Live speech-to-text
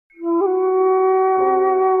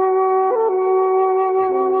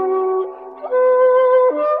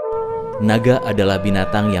Naga adalah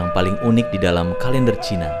binatang yang paling unik di dalam kalender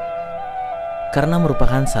Cina. Karena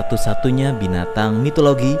merupakan satu-satunya binatang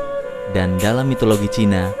mitologi, dan dalam mitologi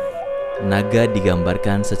Cina, naga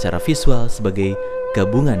digambarkan secara visual sebagai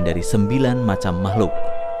gabungan dari 9 macam makhluk.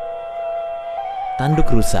 Tanduk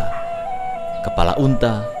rusa, kepala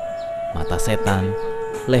unta, mata setan,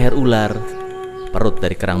 leher ular, perut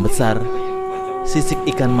dari kerang besar, sisik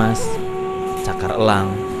ikan mas, cakar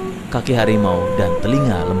elang, kaki harimau, dan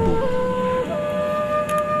telinga lembu.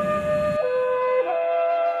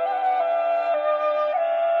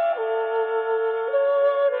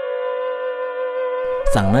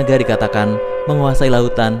 Sang naga dikatakan menguasai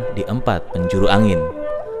lautan di 4 penjuru angin,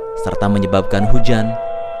 serta menyebabkan hujan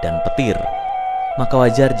dan petir. Maka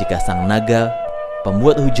wajar jika sang naga,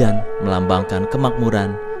 pembuat hujan, melambangkan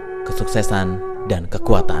kemakmuran, kesuksesan, dan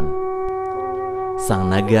kekuatan.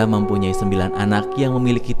 Sang naga mempunyai 9 anak yang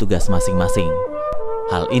memiliki tugas masing-masing.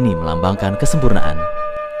 Hal ini melambangkan kesempurnaan.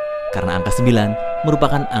 Karena angka 9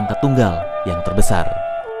 merupakan angka tunggal yang terbesar,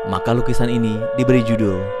 maka lukisan ini diberi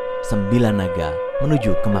judul Sembilan Naga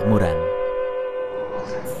Menuju Kemakmuran.